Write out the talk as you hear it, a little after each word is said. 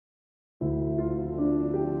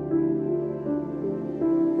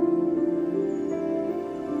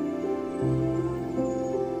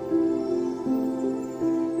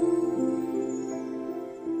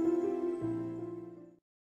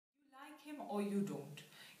or you don't.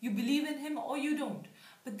 You believe in him or you don't.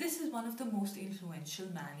 But this is one of the most influential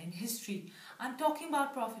men in history. I'm talking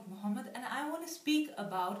about Prophet Muhammad, and I want to speak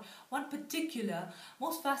about one particular,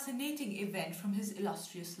 most fascinating event from his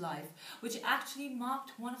illustrious life, which actually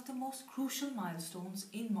marked one of the most crucial milestones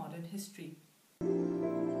in modern history.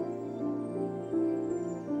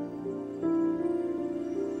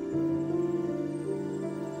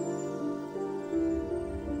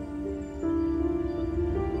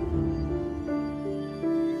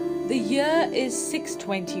 The year is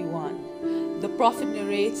 621. The Prophet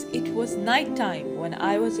narrates, "It was night time when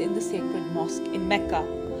I was in the sacred mosque in Mecca.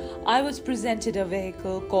 I was presented a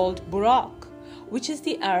vehicle called Burak, which is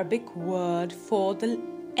the Arabic word for the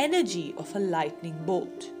energy of a lightning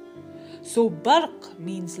bolt. So Barq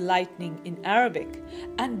means lightning in Arabic,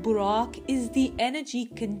 and Burak is the energy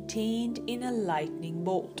contained in a lightning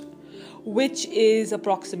bolt, which is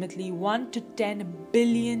approximately 1 to 10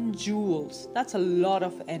 billion joules. That's a lot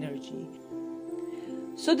of energy.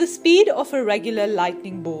 So the speed of a regular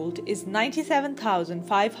lightning bolt is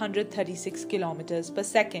 97,536 kilometers per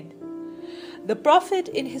second. The Prophet,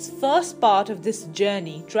 in his first part of this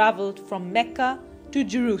journey, traveled from Mecca to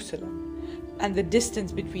Jerusalem, and the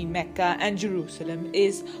distance between Mecca and Jerusalem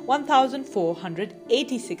is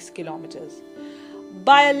 1,486 kilometers.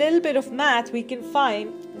 By a little bit of math, we can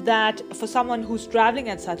find that for someone who's traveling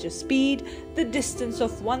at such a speed, the distance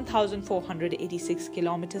of 1,486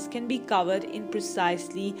 kilometers can be covered in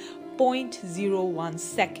precisely 0.01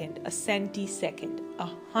 second, a centisecond, a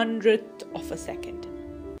hundredth of a second.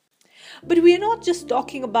 But we are not just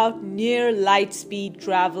talking about near light speed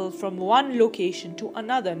travel from one location to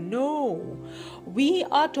another. No, we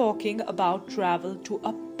are talking about travel to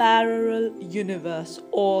a parallel universe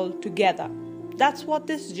altogether. That's what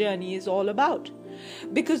this journey is all about.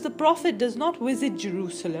 Because the Prophet does not visit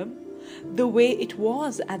Jerusalem the way it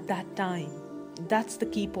was at that time. That's the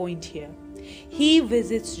key point here. He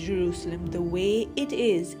visits Jerusalem the way it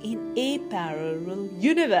is in a parallel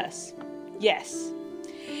universe. Yes.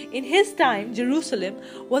 In his time, Jerusalem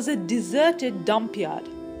was a deserted dump yard.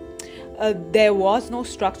 There was no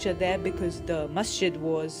structure there because the masjid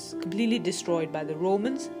was completely destroyed by the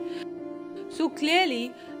Romans. So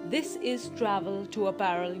clearly, this is travel to a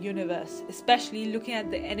parallel universe, especially looking at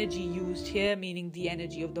the energy used here, meaning the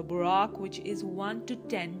energy of the Burak, which is 1 to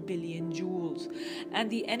 10 billion joules. And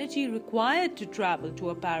the energy required to travel to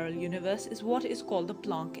a parallel universe is what is called the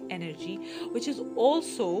Planck energy, which is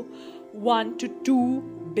also 1 to 2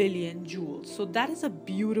 billion joules. So that is a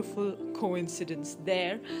beautiful coincidence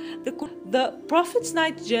there. The Prophet's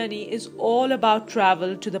night journey is all about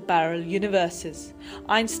travel to the parallel universes.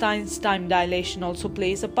 Einstein's time dilation also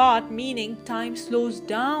plays a part, meaning time slows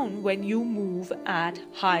down when you move at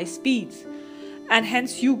high speeds, and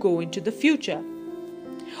hence you go into the future.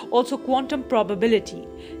 Also, quantum probability.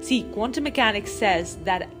 See, quantum mechanics says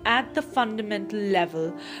that at the fundamental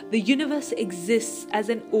level, the universe exists as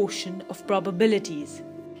an ocean of probabilities.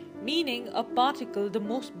 Meaning a particle, the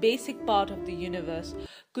most basic part of the universe,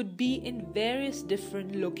 could be in various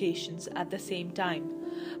different locations at the same time.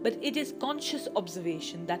 But it is conscious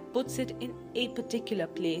observation that puts it in a particular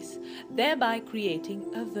place, thereby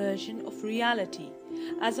creating a version of reality,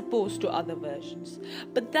 as opposed to other versions.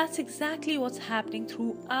 But that's exactly what's happening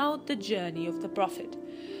throughout the journey of the Prophet.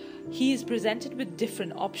 He is presented with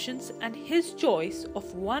different options, and his choice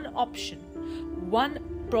of one option, one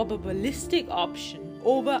probabilistic option,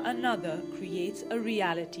 over another creates a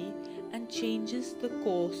reality and changes the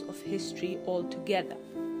course of history altogether.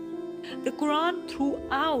 The Quran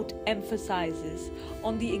throughout emphasizes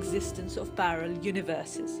on the existence of parallel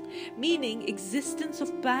universes, meaning existence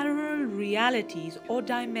of parallel realities or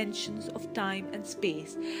dimensions of time and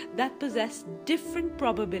space that possess different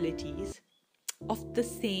probabilities of the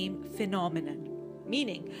same phenomenon.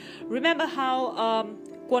 Meaning, remember how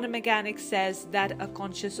quantum mechanics says that a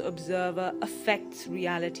conscious observer affects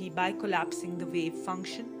reality by collapsing the wave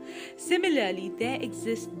function? Similarly, there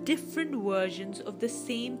exist different versions of the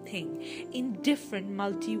same thing in different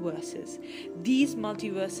multiverses. These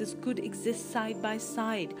multiverses could exist side by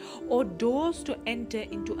side, or doors to enter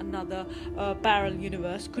into another parallel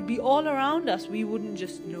universe could be all around us. We wouldn't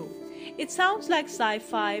just know. It sounds like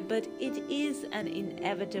sci-fi, but it is an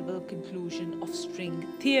inevitable conclusion of string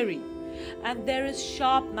theory, and there is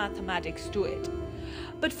sharp mathematics to it.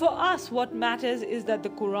 But for us, what matters is that the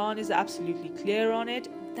Quran is absolutely clear on it,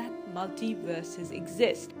 that multiverses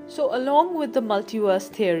exist. So along with the multiverse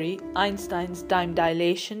theory, Einstein's time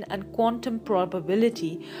dilation and quantum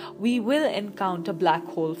probability, we will encounter black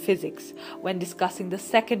hole physics when discussing the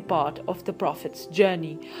second part of the Prophet's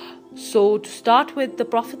journey. So to start with, the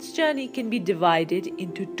Prophet's journey can be divided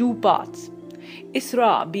into two parts.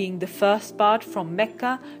 Isra being the first part from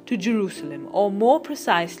Mecca to Jerusalem, or more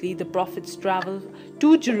precisely the Prophet's travel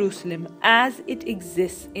to Jerusalem as it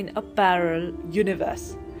exists in a parallel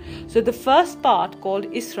universe. So the first part, called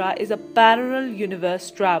Isra, is a parallel universe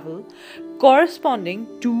travel corresponding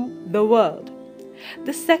to the world.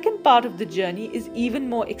 The second part of the journey is even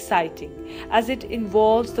more exciting, as it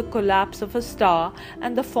involves the collapse of a star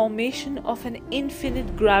and the formation of an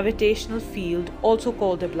infinite gravitational field, also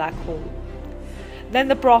called a black hole. Then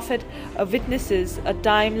the Prophet witnesses a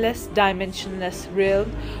timeless, dimensionless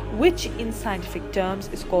realm, which in scientific terms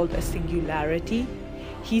is called a singularity.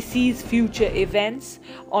 He sees future events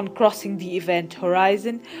on crossing the event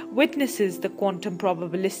horizon, witnesses the quantum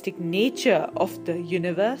probabilistic nature of the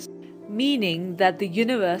universe, meaning that the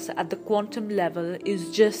universe at the quantum level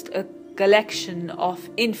is just a collection of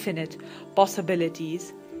infinite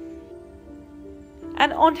possibilities.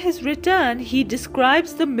 And on his return, he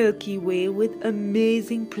describes the Milky Way with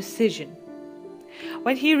amazing precision.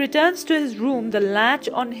 When he returns to his room, the latch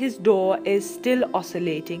on his door is still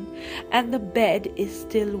oscillating and the bed is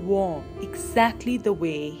still warm, exactly the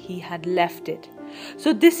way he had left it.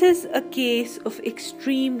 So this is a case of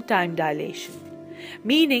extreme time dilation,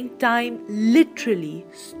 meaning time literally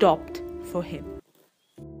stopped for him.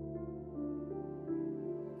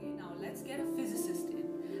 Okay, now let's get a physicist in.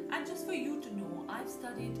 And just for you to know, I've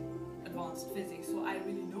studied advanced physics, so I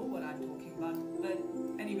really know what I'm talking about. But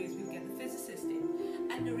anyways, we'll get the physicist in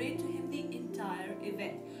and narrate to him the entire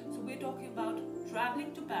event. So we're talking about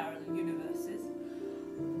traveling to parallel universes,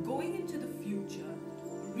 going into the future,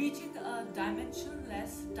 reaching a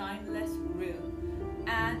dimensionless, timeless realm,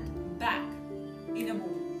 and back in a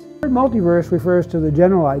moment. Multiverse refers to the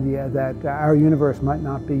general idea that our universe might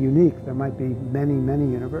not be unique. There might be many,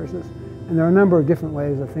 many universes. And there are a number of different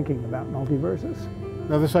ways of thinking about multiverses.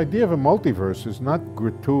 Now, this idea of a multiverse is not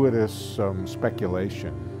gratuitous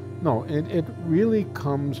speculation. No, it really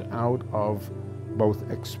comes out of both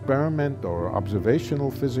experiment or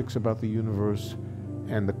observational physics about the universe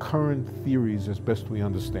and the current theories as best we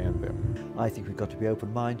understand them. I think we've got to be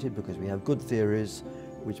open-minded because we have good theories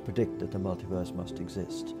which predict that the multiverse must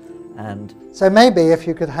exist. And so maybe if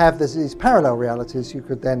you could have these parallel realities, you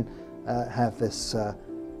could then have this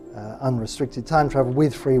unrestricted time travel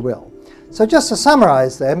with free will. So just to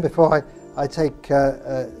summarize then, before I take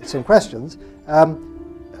some questions,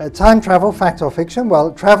 time travel, fact or fiction?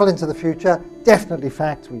 Well, travel into the future, definitely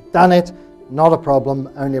fact. We've done it, not a problem,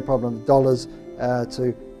 only a problem of dollars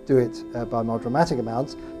to do it by more dramatic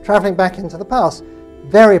amounts. Traveling back into the past,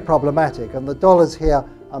 very problematic, and the dollars here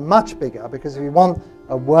are much bigger, because if you want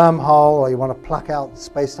a wormhole or you want to pluck out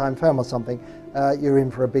space-time film or something, you're in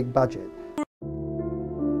for a big budget.